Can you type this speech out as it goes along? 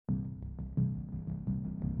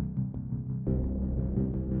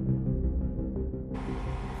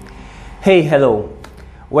Hey, hello.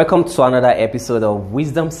 Welcome to another episode of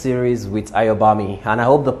Wisdom Series with Ayobami, and I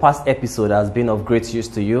hope the past episode has been of great use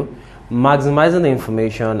to you, maximizing the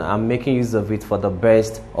information and making use of it for the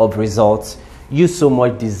best of results you so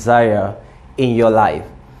much desire in your life.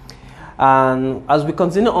 And as we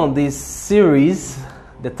continue on this series,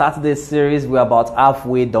 the 30-day series, we're about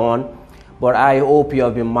halfway done, but I hope you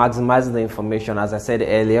have been maximizing the information, as I said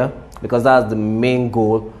earlier, because that's the main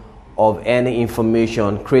goal of any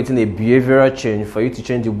information, creating a behavioral change for you to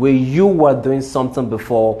change the way you were doing something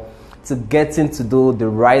before to getting to do the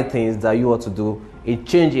right things that you ought to do, a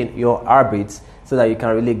change in your habits so that you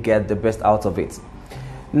can really get the best out of it.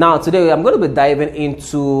 Now, today I'm going to be diving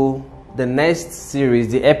into the next series,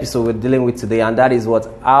 the episode we're dealing with today, and that is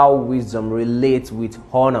how wisdom relates with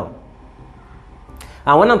honor.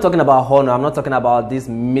 And when I'm talking about honor, I'm not talking about this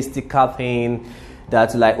mystical thing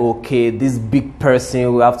that's like, okay, this big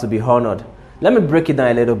person will have to be honored. Let me break it down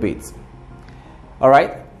a little bit. All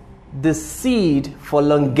right? The seed for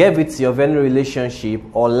longevity of any relationship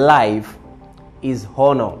or life is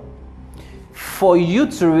honor. For you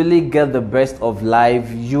to really get the best of life,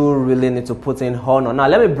 you really need to put in honor. Now,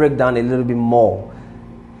 let me break down a little bit more.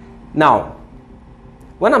 Now,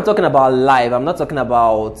 when I'm talking about life, I'm not talking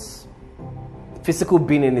about physical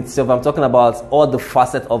being in itself. I'm talking about all the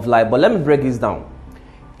facets of life. But let me break this down.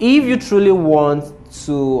 If you truly want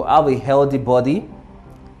to have a healthy body,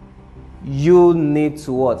 you need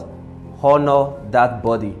to what? Honor that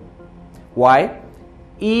body. Why?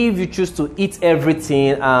 If you choose to eat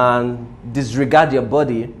everything and disregard your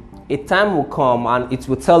body, a time will come and it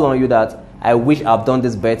will tell on you that I wish I've done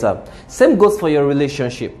this better. Same goes for your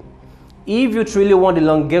relationship. If you truly want the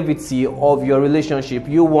longevity of your relationship,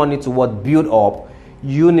 you want it to what? Build up,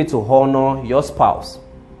 you need to honor your spouse.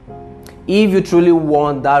 If you truly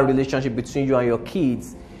want that relationship between you and your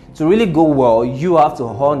kids to really go well, you have to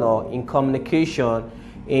honor in communication,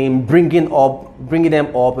 in bringing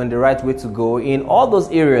them up in the right way to go, in all those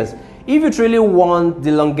areas. If you truly want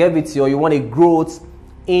the longevity or you want a growth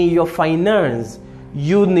in your finance,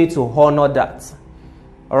 you need to honor that.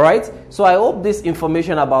 All right? So I hope this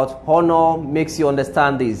information about honor makes you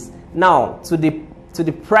understand this. Now, to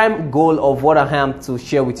the prime goal of what I am to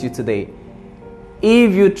share with you today.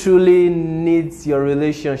 If you truly need your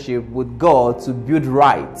relationship with God to build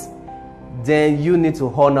right, then you need to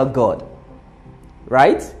honor God.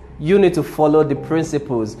 Right? You need to follow the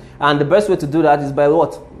principles. And the best way to do that is by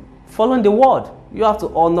what? Following the word. You have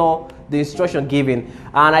to honor the instruction given.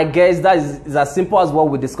 And I guess that is as simple as what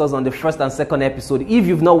we discussed on the first and second episode. If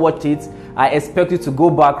you've not watched it, I expect you to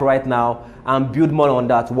go back right now and build more on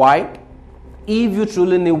that. Why? If you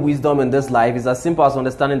truly need wisdom in this life, it's as simple as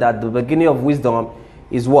understanding that the beginning of wisdom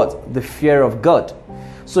is what? The fear of God.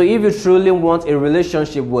 So if you truly want a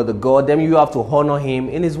relationship with God, then you have to honor Him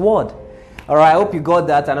in His word. All right, I hope you got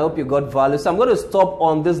that and I hope you got value. So I'm going to stop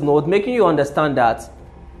on this note, making you understand that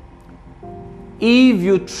if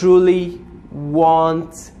you truly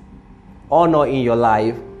want honor in your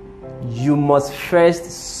life, you must first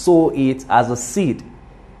sow it as a seed.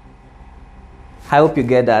 I hope you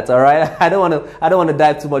get that, all right? I don't want to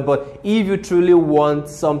dive too much, but if you truly want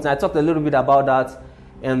something, I talked a little bit about that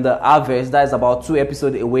in the harvest. That is about 2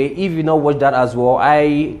 episodes away. If you not watch that as well,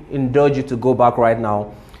 I indulge you to go back right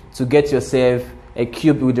now to get yourself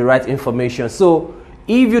equipped with the right information. So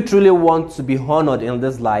if you truly want to be honored in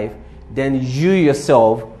this life, then you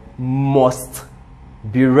yourself must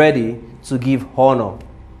be ready to give honor.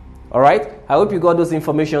 All right? I hope you got those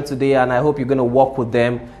information today, and I hope you're going to work with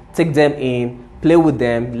them, take them in, play with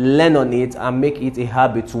them, learn on it, and make it a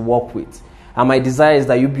habit to work with. And my desire is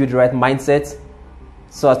that you build the right mindset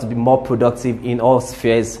so as to be more productive in all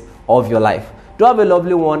spheres of your life. Do have a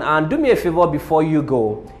lovely one, and do me a favor before you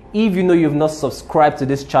go. If you know you've not subscribed to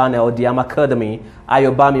this channel, the Academy,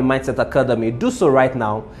 Ayobami Mindset Academy, do so right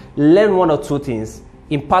now. Learn 1 or 2 things,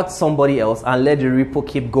 impact somebody else, and let the ripple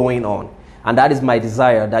keep going on. And that is my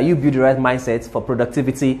desire, that you build the right mindset for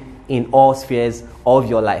productivity in all spheres of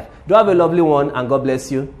your life. Do have a lovely one, and God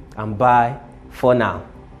bless you, and bye for now.